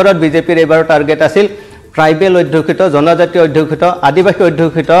ছত্তীশগড়ত বিজেপিৰ এবাৰ টাৰ্গেট আছিল ট্ৰাইবেল অধ্যুষিত জনজাতীয় অধ্যুষিত আদিবাসী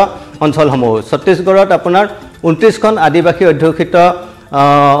অধ্যুষিত অঞ্চলসমূহ ছত্তীশগড়ত আপোনাৰ 29খন আদিবাসী অধ্যুষিত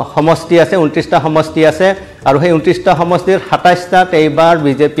সমষ্টি আছে 29টা সমষ্টি আছে আৰু সেই 29টা সমষ্টিৰ 27টাত এইবাৰ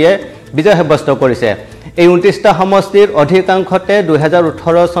বিজেপিয়ে বিজয় সাব্যস্ত কৰিছে এই 29টা সমষ্টিৰ অধিকাংশতে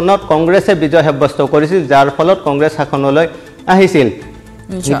 2018 চনত কংগ্ৰেছে বিজয় সাব্যস্ত কৰিছিল যাৰ ফলত কংগ্ৰেছ শাসনলৈ আহিছিল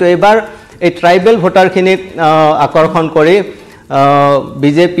কিন্তু এবাৰ এই ট্ৰাইবেল ভোটাৰখিনিক আকৰ্ষণ কৰি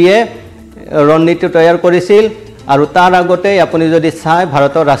বিজেপিয়ে ৰণনীতি তৈয়াৰ কৰিছিল আৰু তাৰ আগতে আপুনি যদি চাই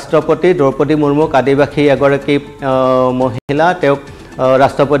ভাৰতৰ ৰাষ্ট্ৰপতি দ্ৰৌপদী মুৰ্মুক আদিবাসী এগৰাকী মহিলা তেওঁক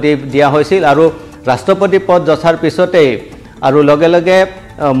ৰাষ্ট্ৰপতি দিয়া হৈছিল আৰু ৰাষ্ট্ৰপতি পদ জচাৰ পিছতে আৰু লগে লগে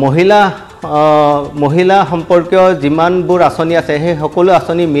মহিলা সম্পৰ্কীয় যিমানবোৰ আঁচনি আছে সেই সকলো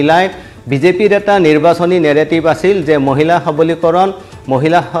আঁচনি মিলাই বিজেপিৰ এটা নিৰ্বাচনী নেৰেটিভ আছিল যে মহিলা সবলীকৰণ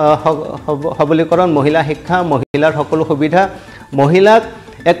মহিলা শিক্ষা মহিলাৰ সকলো সুবিধা মহিলাক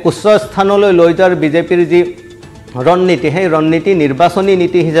এক উচ্চ স্থানলৈ লৈ যোৱাৰ বিজেপিৰ যি ৰণনীতি সেই ৰণনীতি নিৰ্বাচনী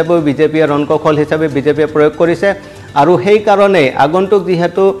নীতি হিচাপে বিজেপিয়ে ৰণকৌশল হিচাপে বিজেপিয়ে প্ৰয়োগ কৰিছে আৰু সেই কাৰণে আগন্তুক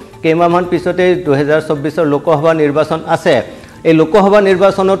যিহেতু কেইমাহমান পিছতে 2024 লোকসভা নিৰ্বাচন আছে এই লোকসভা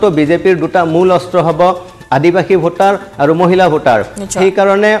নিৰ্বাচনতো বিজেপিৰ দুটা মূল অস্ত্ৰ হ'ব আদিবাসী ভোটাৰ আৰু মহিলা ভোটাৰ সেই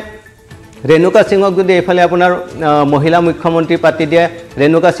কাৰণে ৰেণুকা সিঙক যদি এফালে আপোনাৰ মহিলা মুখ্যমন্ত্ৰী পাতি দিয়ে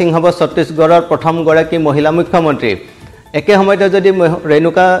ৰেণুকা সিং হ'ব ছত্তীশগড়ৰ প্ৰথম গৰাকী মহিলা মুখ্যমন্ত্ৰী একে সময়তে যদি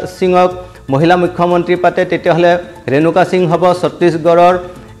ৰেণুকা সিঙক মহিলা মুখ্যমন্ত্ৰী পাতে তেতিয়াহ'লে ৰেণুকা সিং হ'ব ছত্তীশগড়ৰ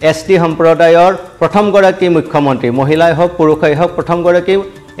ST সম্প্ৰদায়ৰ প্ৰথম গৰাকী মুখ্যমন্ত্ৰী মহিলাই হওক পুৰুষাই হওক প্ৰথম গৰাকী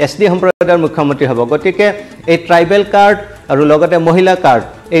ST সম্প্ৰদায়ৰ মুখ্যমন্ত্ৰী হ'ব গতিকে এই ট্ৰাইবেল কাৰ্ড আৰু লগতে মহিলা কাৰ্ড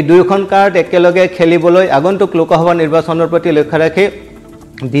এই দুয়োখন কাৰ্ড একেলগে খেলিবলৈ আগন্তুক লোকসভা নিৰ্বাচনৰ প্ৰতি লক্ষ্য ৰাখি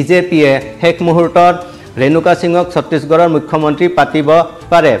বিজেপিয়ে শেষ মুহূৰ্তত ৰেণুকা সিঙক ছত্তীশগড়ৰ মুখ্যমন্ত্ৰী পাতিব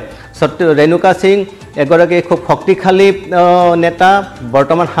পাৰে ৰেণুকা সিং এগৰাকী খুব শক্তিশালী নেতা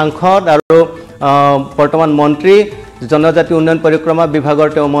বৰ্তমান সাংসদ আৰু বৰ্তমান মন্ত্ৰী জনজাতি উন্নয়ন পৰিক্ৰমা বিভাগৰ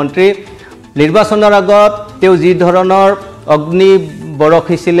তেওঁ মন্ত্ৰী নিৰ্বাচনৰ আগত তেওঁ যি ধৰণৰ অগ্নি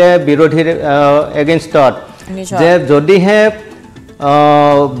বৰষিছিলে বিৰোধীৰ এগেইনষ্টত যে যদিহে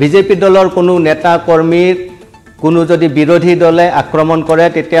বিজেপি দলৰ কোনো নেতা কৰ্মীৰ কোনো যদি বিৰোধী দলে আক্ৰমণ কৰে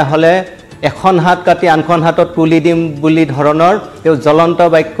তেতিয়াহ'লে এখন হাত কাটি আনখন হাতত তুলি দিম বুলি ধৰণৰ তেওঁ জ্বলন্ত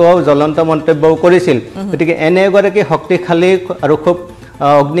বাক্য জ্বলন্ত মন্তব্য কৰিছিল গতিকে এনে এগৰাকী শক্তিশালী আৰু খুব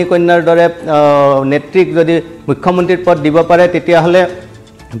অগ্নিকন্যাৰ দৰে নেত্ৰীক যদি মুখ্যমন্ত্ৰীৰ পদ দিব পাৰে তেতিয়াহ'লে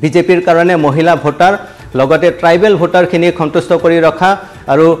বিজেপিৰ কাৰণে মহিলা ভোটাৰ লগতে ট্ৰাইবেল ভোটাৰখিনিক সন্তুষ্ট কৰি ৰখা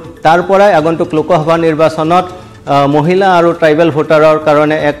আৰু তাৰ পৰাই আগন্তুক লোকসভা নিৰ্বাচনত মহিলা আৰু ট্ৰাইবেল ভোটাৰৰ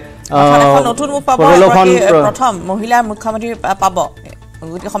কাৰণে এক নতুন মুখ পাব প্ৰথম মহিলা মুখ্যমন্ত্ৰী পাব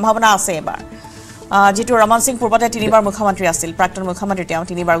সম্ভাৱনা আছে এবাৰ যেটো ৰমন সিং পূৰ্বতে তিনিবাৰ মুখ্যমন্ত্ৰী আছিল প্ৰাক্তন মুখ্যমন্ত্ৰী তেওঁ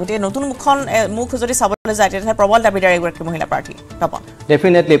তিনিবাৰ গতে নতুন মুখ যদি চাবলৈ যায় তেতিয়া প্ৰবল দাবিদাৰ এগৰাকী মহিলা প্ৰাৰ্থী তপন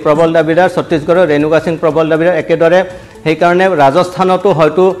ডেফিনেটলি প্ৰবল দাবিদাৰ ছত্তীশগড়ৰ ৰেণুকা সিং প্ৰবল দাবিদাৰ একেদৰে সেইকাৰণে ৰাজস্থানতো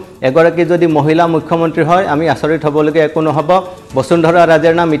হয়তো এগৰাকী যদি মহিলা মুখ্যমন্ত্ৰী হয় আমি আচৰিত হ'বলগীয়া একো নহ'ব বসুন্ধৰা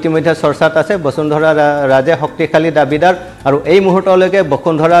ৰাজেৰ নাম ইতিমধ্যে চৰ্চাত আছে বসুন্ধৰা ৰাজে শক্তিশালী দাবিদাৰ আৰু এই মুহূৰ্তলৈকে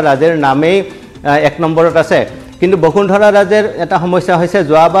বসুন্ধৰা ৰাজেৰ নামেই এক নম্বৰত আছে কিন্তু বসুন্ধৰা ৰাজেৰ এটা সমস্যা হৈছে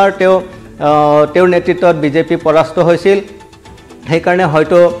যোৱাবাৰ তেওঁৰ নেতৃত্বত বিজেপি পৰাস্ত হৈছিল সেইকাৰণে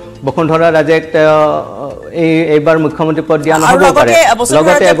হয়তো বসুন্ধৰা ৰাজেক এইবাৰ মুখ্যমন্ত্ৰী পদ দিয়া নহ'ব পাৰে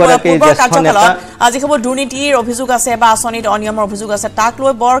লগতে এগৰাকী জ্যেষ্ঠ নেতা আজি খবৰ দুৰ্নীতিৰ অভিযোগ আছে বা আঁচনিত অনিয়মৰ অভিযোগ আছে তাক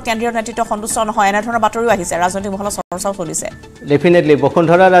লৈ বৰ কেন্দ্ৰীয় নেতৃত্ব সন্তুষ্ট নহয় এনে ধৰণৰ বাতৰিও আহিছে ৰাজনৈতিক মহলত চৰ্চাও চলিছে ডেফিনেটলি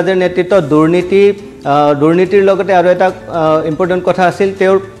বসুন্ধৰা ৰাজেৰ নেতৃত্বত দুৰ্নীতিৰ লগতে আৰু এটা ইম্পৰ্টেণ্ট কথা আছিল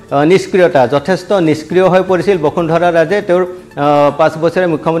তেওঁৰ নিষ্ক্ৰিয়তা যথেষ্ট নিষ্ক্ৰিয় হৈ পৰিছিল বসুন্ধৰা ৰাজে তেওঁৰ 5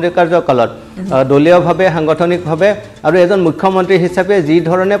 বছৰীয়া মুখ্যমন্ত্ৰী কাৰ্যকালত দলীয়ভাৱে সাংগঠনিকভাৱে আৰু এজন মুখ্যমন্ত্ৰী হিচাপে যি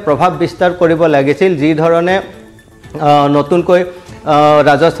ধৰণে প্ৰভাৱ বিস্তাৰ কৰিব লাগিছিল যি ধৰণে নতুনকৈ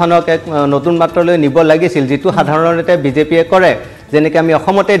ৰাজস্থানক এক নতুন মাত্ৰালৈ নিব লাগিছিল যিটো সাধাৰণতে বিজেপিয়ে কৰে যেনেকৈ আমি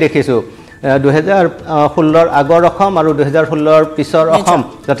অসমতে দেখিছোঁ 2016 আগৰ অসম আৰু 2016 পিছৰ অসম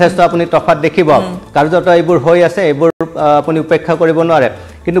যথেষ্ট আপুনি তফাত দেখিব কাৰ্যত এইবোৰ হৈ আছে এইবোৰ আপুনি উপেক্ষা কৰিব নোৱাৰে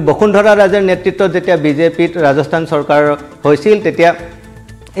কিন্তু বসুন্ধৰা ৰাজেৰ নেতৃত্বত যেতিয়া বিজেপিত ৰাজস্থান চৰকাৰ হৈছিল তেতিয়া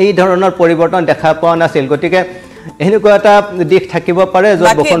এই ধৰণৰ পৰিৱৰ্তন দেখা পোৱা নাছিল গতিকে এনেকুৱা এটা দিশ থাকিব পাৰে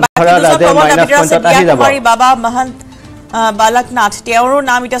য'ত বসুন্ধৰা ৰাজে মাইনাছ পইণ্টত আহি যাব বাবা মহন্ত বালকনাথ তেওঁৰো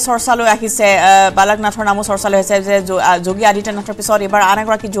নাম এতিয়া চৰ্চালৈ আহিছে বালকনাথৰ নামো চৰ্চালৈ আহিছে যে যোগী আদিত্যনাথৰ পিছত এবাৰ আন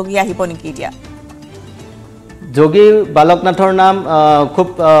এগৰাকী যোগী আহিব নেকি এতিয়া যোগী বালকনাথৰ নাম খুব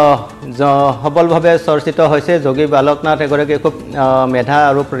সবলভাৱে চৰ্চিত হৈছে যোগী বালকনাথ এগৰাকী খুব মেধা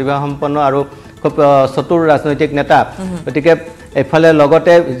আৰু প্ৰতিভাসম্পন্ন আৰু খুব চতুৰ ৰাজনৈতিক নেতা গতিকে এফালে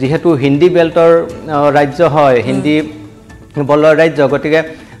লগতে যেহেতু হিন্দী বেল্টৰ ৰাজ্য হয় হিন্দী বলৰ ৰাজ্য গতিকে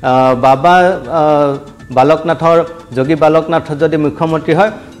বাবা বালকনাথৰ যোগী বালকনাথ যদি মুখ্যমন্ত্ৰী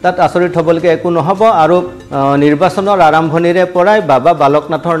হয় তাত আচৰিত হ'বলগীয়া একো নহ'ব আৰু নিৰ্বাচনৰ আৰম্ভণিৰে পৰাই বাবা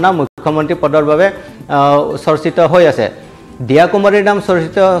বালকনাথৰ নাম মুখ্যমন্ত্ৰী পদৰ বাবে চৰ্চিত হৈ আছে দিয়া কুমাৰীৰ নাম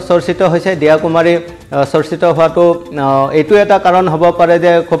চৰ্চিত হৈছে দিয়া কুমাৰী চৰ্চিত হোৱাটো এইটো এটা কাৰণ হ'ব পাৰে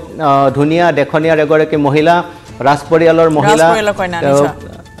যে খুব ধুনীয়া দেখনীয়াৰ এগৰাকী মহিলা ৰাজপৰিয়ালৰ মহিলা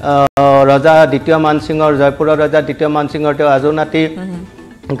ৰজা দ্বিতীয় মানসিঙৰ জয়পুৰৰ ৰজা দ্বিতীয় মানসিঙৰ তেওঁ আজনাতি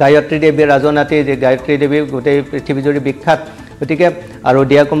গায়ত্ৰী দেৱীৰ ৰাজনাতি যে গায়ত্ৰী দেৱী গোটেই পৃথিৱীজুৰি বিখ্যাত গতিকে আৰু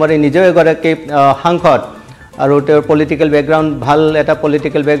দিয়া কুমাৰী নিজেও এগৰাকী সাংসদ আৰু তেওঁৰ পলিটিক্যাল বেকগ্ৰাউণ্ড ভাল এটা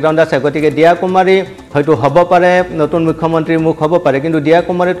পলিটিক্যাল বেকগ্ৰাউণ্ড আছে গতিকে দিয়া কুমাৰী হয়তো হ'ব পাৰে নতুন মুখ্যমন্ত্ৰীৰ মুখ হ'ব পাৰে কিন্তু দিয়া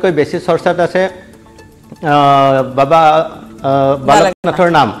কুমাৰীতকৈ বেছি চৰ্চাত আছে বাবা বালকনাথৰ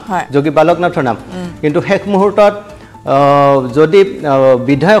নাম যোগী বালকনাথৰ নাম কিন্তু শেষ মুহূৰ্তত যদি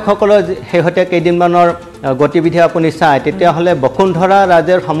বিধায়কসকলৰ শেহতীয়া কেইদিনমানৰ গতিবিধি আপুনি চায় তেতিয়াহ'লে বসুন্ধৰা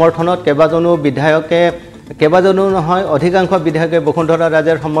ৰাজেৰ সমৰ্থনত কেইবাজনো বিধায়কে কেইবাজনো নহয় অধিকাংশ বিধায়কে বসুন্ধৰা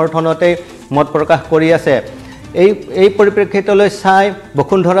ৰাজেৰ সমৰ্থনতে মত প্ৰকাশ কৰি আছে এই পৰিপ্ৰেক্ষিতলৈ চাই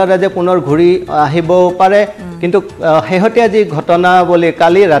বসুন্ধৰা ৰাজে পুনৰ ঘূৰি আহিবও পাৰে কিন্তু শেহতীয়া যি ঘটনা বুলি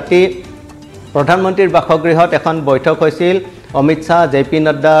কালি ৰাতি প্ৰধানমন্ত্ৰীৰ বাসগৃহত এখন বৈঠক হৈছিল অমিত শাহ জেপি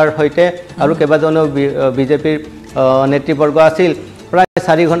নড্ডাৰ সৈতে আৰু কেইবাজনো বিজেপিৰ নেতৃবৰ্গ আছিল প্ৰায়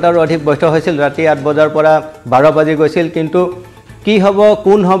 4 ঘণ্টাৰো অধিক বৈঠক হৈছিল ৰাতি 8 বজাৰ পৰা 12 বাজি গৈছিল কিন্তু কি হ'ব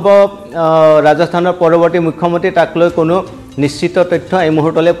কোন হ'ব ৰাজস্থানৰ পৰৱৰ্তী মুখ্যমন্ত্ৰী তাক লৈ কোনো নিশ্চিত তথ্য এই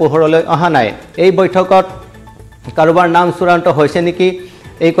মুহূৰ্তলৈ পোহৰলৈ অহা নাই এই বৈঠকত কাৰোবাৰ নাম চূড়ান্ত হৈছে নেকি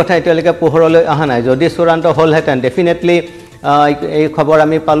এই কথা এতিয়ালৈকে পোহৰলৈ অহা নাই যদি চূড়ান্ত হ'লহেঁতেন ডেফিনেটলি এই খবৰ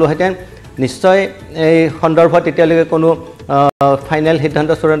আমি পালোহেঁতেন নিশ্চয় এই সন্দৰ্ভত এতিয়ালৈকে কোনো ফাইনেল সিদ্ধান্ত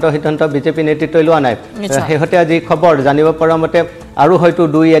চূড়ান্ত সিদ্ধান্ত বিজেপি নেতৃত্বই লোৱা নাই শেহতীয়া যি খবৰ জানিব পৰা মতে আৰু হয়তো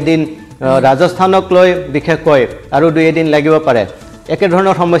 2 এদিন ৰাজস্থানক লৈ বিশেষকৈ আৰু 2 এদিন লাগিব পাৰে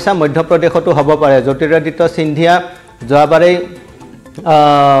একেধৰণৰ সমস্যা মধ্যপ্ৰদেশতো হ'ব পাৰে জ্যোতিৰাদিত্য সিন্ধিয়া যোৱাবাৰেই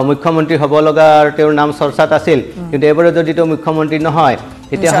মুখ্যমন্ত্ৰী হ'ব লগা তেওঁৰ নাম চৰ্চাত আছিল কিন্তু এবাৰে যদি তেওঁ মুখ্যমন্ত্ৰী নহয়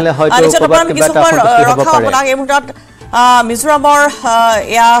তেতিয়াহ'লে হয়তো কিবা এটা হ'ব পাৰে মিজোৰামৰ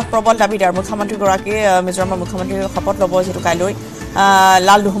এয়া প্ৰবল দাবীদাৰ মুখ্যমন্ত্ৰীগৰাকী মিজোৰামৰ মুখ্যমন্ত্ৰীৰ শপত ল'ব যিটো কাইলৈ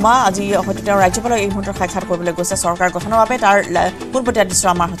লাল দুহুমা আজি হয়তো তেওঁ ৰাজ্যপালক এই মুহূৰ্তত সাক্ষাৎ কৰিবলৈ গৈছে চৰকাৰ গঠনৰ বাবে তাৰ পোনপটীয়া দৃশ্য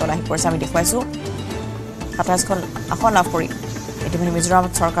আমাৰ হাতলৈ আহি পৰিছে আমি দেখুৱাইছোঁ 27খন আসন লাভ কৰি ইতিমধ্যে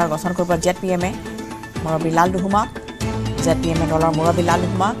মিজোৰামত চৰকাৰ গঠন কৰিব ZPM মুৰব্বী লাল দুহুমা ZPM দলৰ মুৰব্বী লাল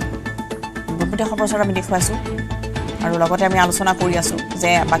দুহুমা পোনপটীয়া সম্প্ৰচাৰ আমি দেখুৱাইছোঁ আৰু লগতে আমি আলোচনা কৰি আছোঁ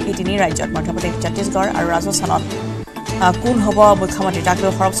যে বাকী 3 ৰাজ্যত মধ্যপ্ৰদেশ ছত্তীশগড় আৰু ৰাজস্থানত কোন হ'ব মুখ্যমন্ত্ৰী তাক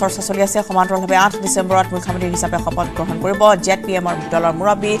লৈ সৰব চৰ্চা চলি আছে সমান্তৰালভাৱে 8 ডিচেম্বৰত মুখ্যমন্ত্ৰী হিচাপে শপত গ্ৰহণ কৰিব ZPM দলৰ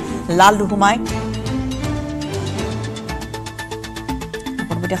মুৰব্বী লাল দুহুমাই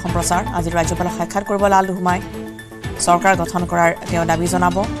পোনপটীয়া সম্প্ৰচাৰ আজি ৰাজ্যপালক সাক্ষাৎ কৰিব লাল দুহুমাই চৰকাৰ গঠন কৰাৰ তেওঁ দাবী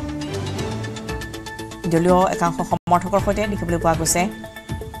জনাব দলীয় একাংশ সমৰ্থকৰ সৈতে দেখিবলৈ পোৱা গৈছে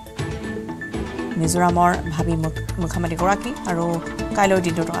মিজোৰামৰ ভাবি মুখ্যমন্ত্ৰীগৰাকী আৰু কাইলৈ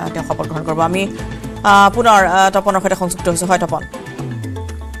দিনটোত তেওঁ শপত গ্ৰহণ কৰিব আমি পুনৰ তপনৰ সৈতে সংযুক্ত হৈছোঁ হয় তপন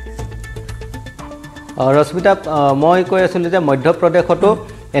ৰশ্মিতা মই কৈ আছিলোঁ যে মধ্যপ্ৰদেশতো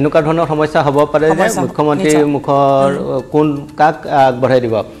এনেকুৱা ধৰণৰ সমস্যা হ'ব পাৰে যে মুখ্যমন্ত্ৰীৰ মুখৰ কোন কাক আগবঢ়াই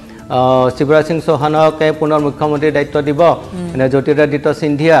দিব শিৱৰাজ সিং চৌহানকে পুনৰ মুখ্যমন্ত্ৰীৰ দায়িত্ব দিব নে জ্যোতিৰাদিত্য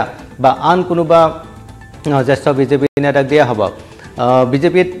সিন্ধিয়া বা আন কোনোবা জ্যেষ্ঠ বিজেপি নেতাক দিয়া হ'ব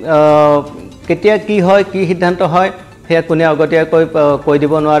বিজেপিত কেতিয়া কি হয় কি সিদ্ধান্ত হয় সেয়া কোনে আগতীয়াকৈ কৈ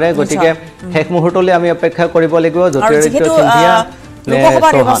দিব নোৱাৰে গতিকে শেষ মুহূৰ্তলৈ আমি অপেক্ষা কৰিব লাগিব জ্যোতিৰাদিত্য সিন্ধিয়া লোকসভা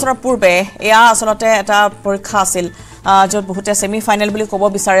নিৰ্বাচনৰ পূৰ্বে এয়া আচলতে এটা পৰীক্ষা আছিল য'ত বহুতে ছেমি ফাইনেল বুলি ক'ব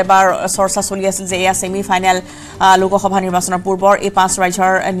বিচাৰে বা চৰ্চা চলি আছিল যে এয়া ছেমি ফাইনেল লোকসভা নিৰ্বাচনৰ পূৰ্বৰ এই 5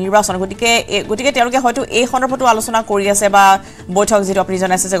 ৰাজ্যৰ নিৰ্বাচন গতিকে তেওঁলোকে হয়তো এই সন্দৰ্ভতো আলোচনা কৰি আছে বা বৈঠক যিটো আপুনি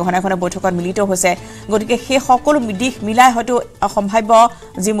জনাইছে যে ঘনে ঘনে বৈঠকত মিলিত হৈছে গতিকে সেই সকলো দিশ মিলাই হয়তো সম্ভাৱ্য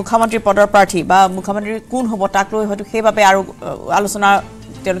যি মুখ্যমন্ত্ৰী পদৰ প্ৰাৰ্থী বা মুখ্যমন্ত্ৰী কোন হ'ব তাক লৈ হয়তো সেইবাবে আৰু আলোচনা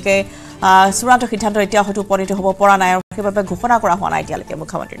তেওঁলোকে চূড়ান্ত সিদ্ধান্ত এতিয়া হয়তো উপনীত হ'ব পৰা নাই আৰু সেইবাবে ঘোষণা কৰা হোৱা নাই এতিয়ালৈকে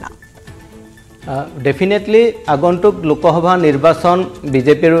মুখ্যমন্ত্ৰীৰ নাম ডেফিনেটলি আগন্তুক লোকসভা নিৰ্বাচন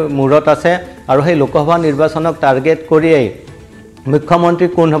বিজেপিৰ মূৰত আছে আৰু সেই লোকসভা নিৰ্বাচনক টাৰ্গেট কৰিয়েই মুখ্যমন্ত্ৰী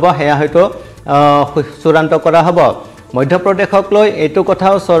কোন হ'ব সেয়া হয়তো চূড়ান্ত কৰা হ'ব মধ্যপ্ৰদেশক লৈ এইটো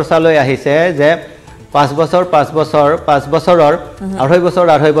কথাও চৰ্চালৈ আহিছে যে 5 বছৰ 5 বছৰ 5 বছৰৰ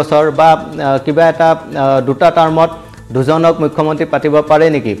 2.5 বছৰ বা কিবা এটা দুটা টাৰ্মত দুজনক মুখ্যমন্ত্ৰী পাতিব পাৰে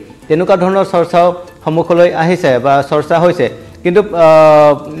নেকি তেনেকুৱা ধৰণৰ চৰ্চাও সন্মুখলৈ আহিছে বা চৰ্চা হৈছে কিন্তু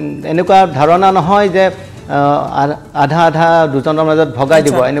এনেকুৱা ধাৰণা নহয় যে আধা আধা দুজনৰ মাজত ভগাই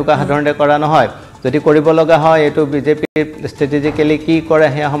দিব এনেকুৱা সাধাৰণতে কৰা নহয় যদি কৰিব লগা হয় এইটো বিজেপি ষ্ট্ৰেটেজিক্যালি কি কৰে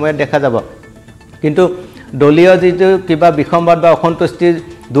সেই সময়ত দেখা যাব কিন্তু দলীয় যিটো কিবা বিসম্বাদ বা অসন্তুষ্টি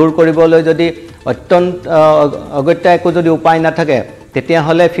দূৰ কৰিবলৈ যদি অত্যন্ত অগত্য একো যদি উপায় নাথাকে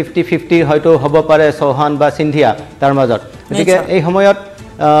তেতিয়াহ'লে 50-50 হয়তো হ'ব পাৰে চৌহান বা সিন্ধিয়া তাৰ মাজত গতিকে এই সময়ত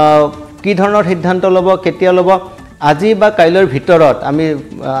কি ধৰণৰ সিদ্ধান্ত ল'ব কেতিয়া ল'ব আজি বা কাইলৰ ভিতৰত আমি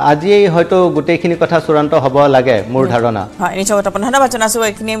আজিয়েই হয়তো গোটেইখিনি কথা চূড়ান্ত হ'ব লাগে মোৰ ধাৰণা হয় নিশ্চয় ধন্যবাদ জনাইছোঁ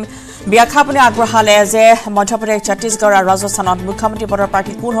এইখিনি ব্যাখ্যা আপুনি আগবঢ়ালে যে মধ্যপ্ৰদেশ ছত্তীশগড় আৰু ৰাজস্থানত মুখ্যমন্ত্ৰী পদৰ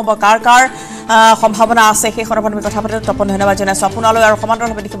প্ৰাৰ্থী কোন হ'ব কাৰ সম্ভাৱনা আছে সেই সন্দৰ্ভত আমি কথা পাতিলোঁ তপন ধন্যবাদ জনাইছোঁ আপোনালৈ আৰু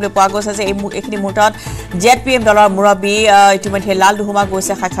সমান্তৰালভাৱে দেখিবলৈ পোৱা গৈছে যে এইখিনি মুহূৰ্তত ZPM দলৰ মুৰব্বী ইতিমধ্যে লাল দুহুমা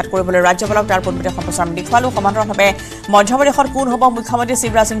গৈছে সাক্ষাৎ কৰিবলৈ ৰাজ্যপালক তাৰ পূৰ্বতে সম্প্ৰচাৰ আমি দেখুৱালোঁ সমান্তৰালভাৱে মধ্যপ্ৰদেশত কোন হ'ব মুখ্যমন্ত্ৰী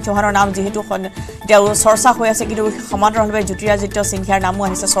শিৱৰাজ সিং চৌহানৰ নাম যিহেতু তেওঁ চৰ্চা হৈ আছে কিন্তু সমান্তৰালভাৱে জ্যোতিৰাদিত্য সিন্ধিয়াৰ নামো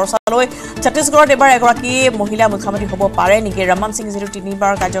আহিছে চৰ্চালৈ ছত্তীশগড়ত এবাৰ এগৰাকী মহিলা মুখ্যমন্ত্ৰী হ'ব পাৰে নেকি ৰমন সিং যিহেতু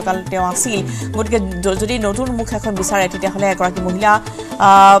 3বাৰ কাৰ্যকাল তেওঁ আছিল গতিকে যদি নতুন মুখ এখন বিচাৰে তেতিয়াহ'লে এগৰাকী মহিলা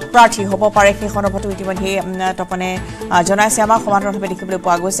প্ৰাৰ্থী হ'ব পাৰে সেই সন্দৰ্ভতো ইতিমধ্যে তপনে জনাইছে আমাক সমান্তৰালভাৱে দেখিবলৈ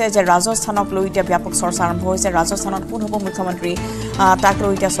পোৱা গৈছে যে ৰাজস্থানক লৈ এতিয়া ব্যাপক চৰ্চা আৰম্ভ হৈছে ৰাজস্থানত কোন হ'ব মুখ্যমন্ত্ৰী তাক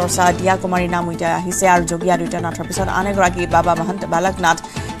লৈ এতিয়া চৰ্চা দিয়া কুমাৰীৰ নাম এতিয়া আহিছে আৰু যোগী আদিত্যনাথৰ পিছত আন এগৰাকী বাবা মহন্ত বালকনাথ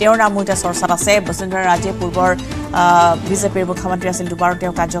তেওঁৰ নামো এতিয়া চৰ্চাত আছে বসুন্ধৰা ৰাজে পূৰ্বৰ বিজেপিৰ মুখ্যমন্ত্ৰী আছিল দুবাৰ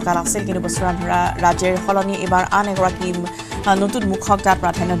তেওঁ কাৰ্যকাল আছিল কিন্তু বসুন্ধৰা ৰাজেৰ সলনি এবাৰ আন এগৰাকী নতুন মুখক তাত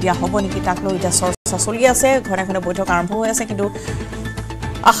প্ৰাধান্য দিয়া হ'ব নেকি তাক লৈ এতিয়া চৰ্চা চলি আছে ঘনে ঘনে বৈঠক আৰম্ভ হৈ আছে কিন্তু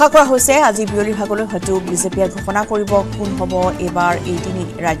আশা কৰা হৈছে আজি বিয়লি ভাগলৈ হয়তো বিজেপিয়ে ঘোষণা কৰিব কোন হ'ব এবাৰ এই তিনি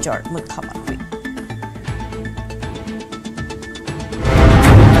ৰাজ্যৰ মুখ্যমন্ত্ৰী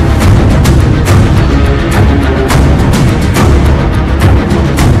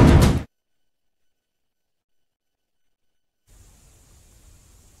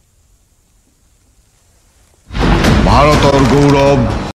ভাৰতৰ গৌৰৱ